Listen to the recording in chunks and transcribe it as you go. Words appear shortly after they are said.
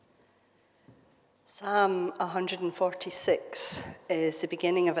Psalm 146 is the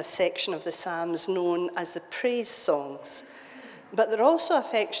beginning of a section of the Psalms known as the praise songs, but they're also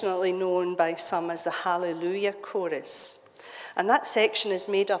affectionately known by some as the Hallelujah chorus. And that section is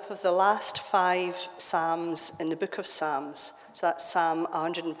made up of the last 5 Psalms in the book of Psalms. So that's Psalm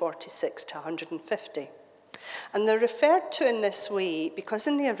 146 to 150. And they're referred to in this way because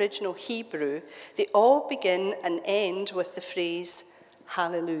in the original Hebrew, they all begin and end with the phrase,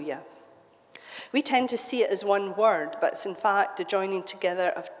 Hallelujah. We tend to see it as one word, but it's in fact the joining together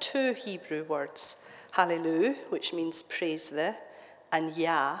of 2 Hebrew words, hallelujah, which means praise the, and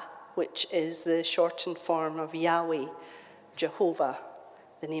Yah, which is the shortened form of Yahweh, Jehovah,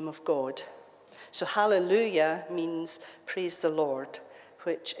 the name of God. So hallelujah means praise the Lord,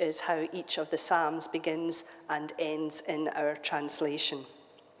 which is how each of the Psalms begins and ends in our translation.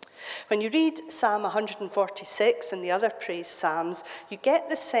 When you read Psalm 146 and the other praise psalms, you get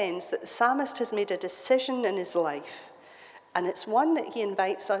the sense that the psalmist has made a decision in his life, and it's one that he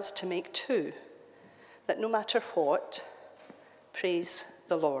invites us to make too, that no matter what, praise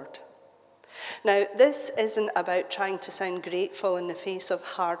the Lord. Now, this isn't about trying to sound grateful in the face of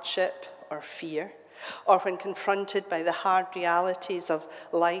hardship or fear, or when confronted by the hard realities of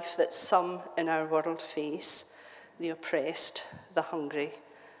life that some in our world face, the oppressed, the hungry,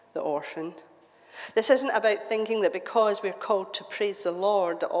 the orphan. This isn't about thinking that because we're called to praise the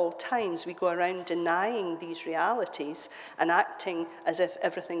Lord at all times, we go around denying these realities and acting as if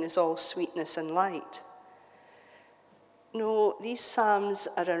everything is all sweetness and light. No, these psalms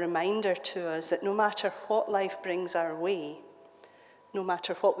are a reminder to us that no matter what life brings our way, no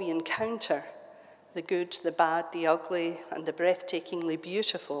matter what we encounter, the good, the bad, the ugly, and the breathtakingly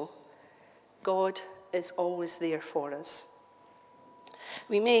beautiful, God is always there for us.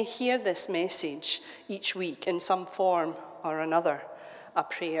 We may hear this message each week in some form or another, a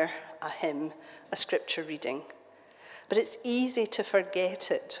prayer, a hymn, a scripture reading. But it's easy to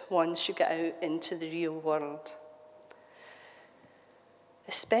forget it once you get out into the real world.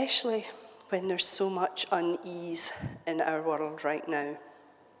 Especially when there's so much unease in our world right now.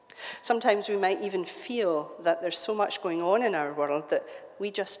 Sometimes we might even feel that there's so much going on in our world that we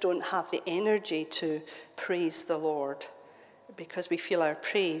just don't have the energy to praise the Lord, because we feel our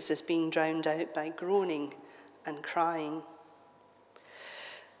praise is being drowned out by groaning and crying.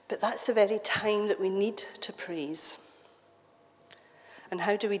 But that's the very time that we need to praise. And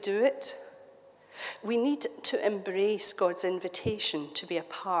how do we do it? We need to embrace God's invitation to be a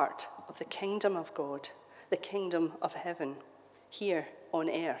part of the kingdom of God, the kingdom of heaven, here on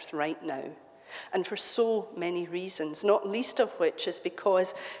earth right now. And for so many reasons, not least of which is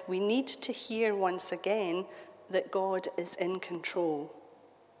because we need to hear once again that God is in control.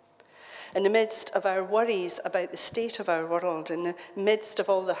 In the midst of our worries about the state of our world, in the midst of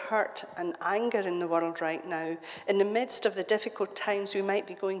all the hurt and anger in the world right now, in the midst of the difficult times we might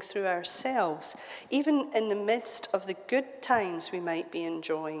be going through ourselves, even in the midst of the good times we might be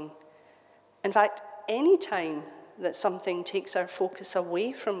enjoying. In fact, any time that something takes our focus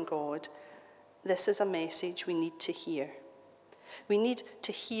away from God, this is a message we need to hear. We need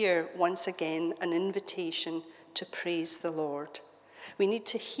to hear once again an invitation to praise the Lord. We need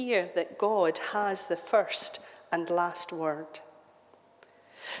to hear that God has the first and last word.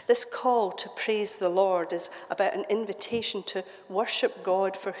 This call to praise the Lord is about an invitation to worship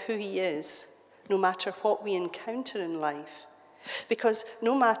God for who he is, no matter what we encounter in life. Because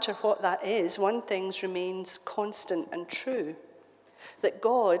no matter what that is, one thing remains constant and true, that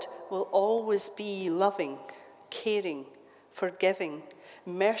God will always be loving, caring, forgiving,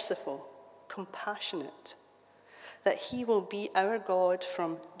 merciful, compassionate, that he will be our God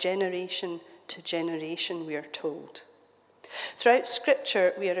from generation to generation, we are told. Throughout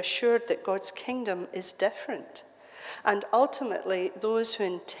Scripture, we are assured that God's kingdom is different, and ultimately those who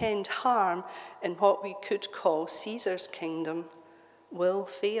intend harm in what we could call Caesar's kingdom will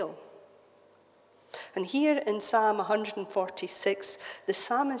fail. And here in Psalm 146, the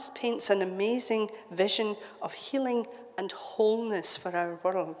psalmist paints an amazing vision of healing and wholeness for our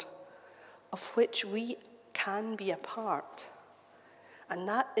world, of which we can be a part. And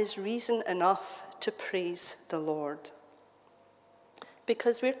that is reason enough to praise the Lord.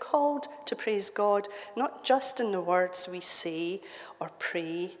 Because we're called to praise God not just in the words we say or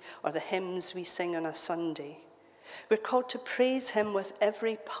pray or the hymns we sing on a Sunday. We're called to praise him with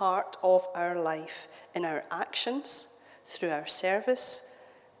every part of our life, in our actions, through our service,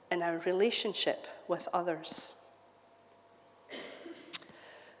 in our relationship with others.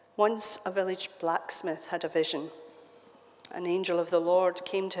 Once a village blacksmith had a vision. An angel of the Lord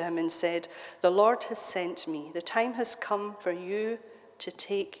came to him and said, "The Lord has sent me. The time has come for you to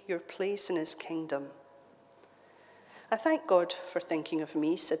take your place in his kingdom. I thank God for thinking of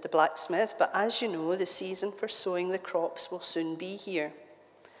me, said the blacksmith, but as you know, the season for sowing the crops will soon be here.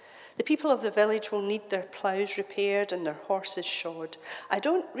 The people of the village will need their ploughs repaired and their horses shod. I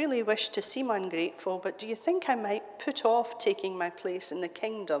don't really wish to seem ungrateful, but do you think I might put off taking my place in the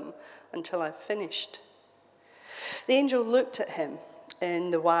kingdom until I've finished? The angel looked at him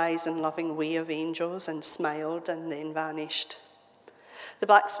in the wise and loving way of angels and smiled and then vanished. The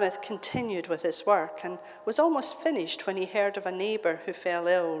blacksmith continued with his work and was almost finished when he heard of a neighbour who fell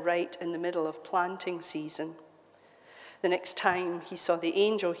ill right in the middle of planting season. The next time he saw the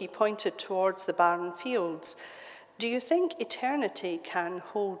angel, he pointed towards the barren fields. Do you think eternity can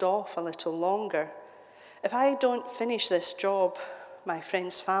hold off a little longer? If I don't finish this job, my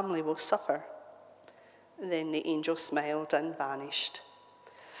friend's family will suffer. Then the angel smiled and vanished.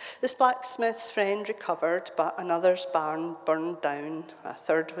 This blacksmith's friend recovered, but another's barn burned down. A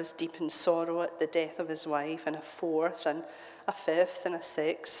third was deep in sorrow at the death of his wife, and a fourth, and a fifth, and a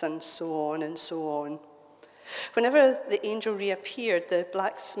sixth, and so on and so on. Whenever the angel reappeared, the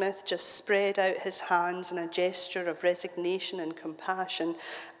blacksmith just spread out his hands in a gesture of resignation and compassion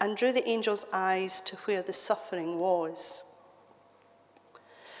and drew the angel's eyes to where the suffering was.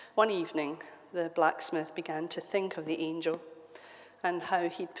 One evening, the blacksmith began to think of the angel and how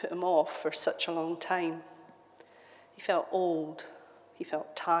he'd put him off for such a long time. He felt old, he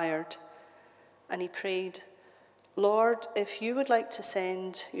felt tired, and he prayed, Lord, if you would like to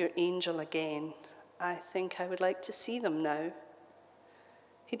send your angel again, I think I would like to see them now.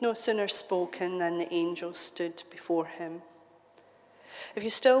 He'd no sooner spoken than the angel stood before him. If you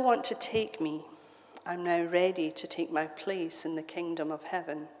still want to take me, I'm now ready to take my place in the kingdom of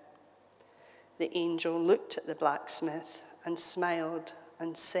heaven. The angel looked at the blacksmith and smiled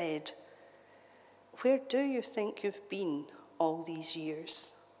and said, Where do you think you've been all these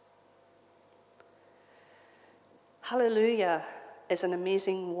years? Hallelujah is an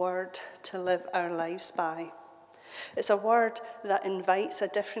amazing word to live our lives by. It's a word that invites a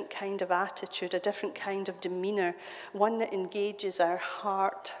different kind of attitude, a different kind of demeanour, one that engages our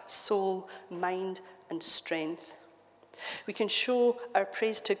heart, soul, mind, and strength. We can show our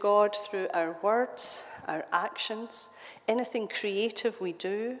praise to God through our words, our actions, anything creative we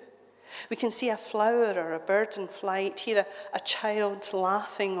do. We can see a flower or a bird in flight, hear a child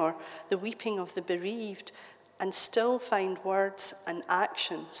laughing or the weeping of the bereaved, and still find words and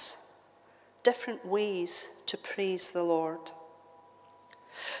actions, different ways to praise the Lord.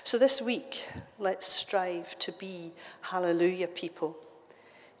 So this week, let's strive to be hallelujah people,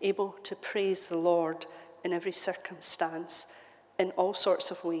 able to praise the Lord in every circumstance, in all sorts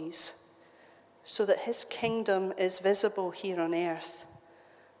of ways, so that his kingdom is visible here on earth,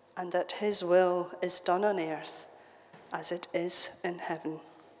 and that his will is done on earth as it is in heaven.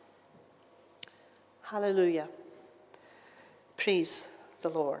 Hallelujah. Praise the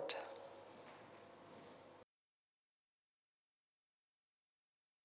Lord.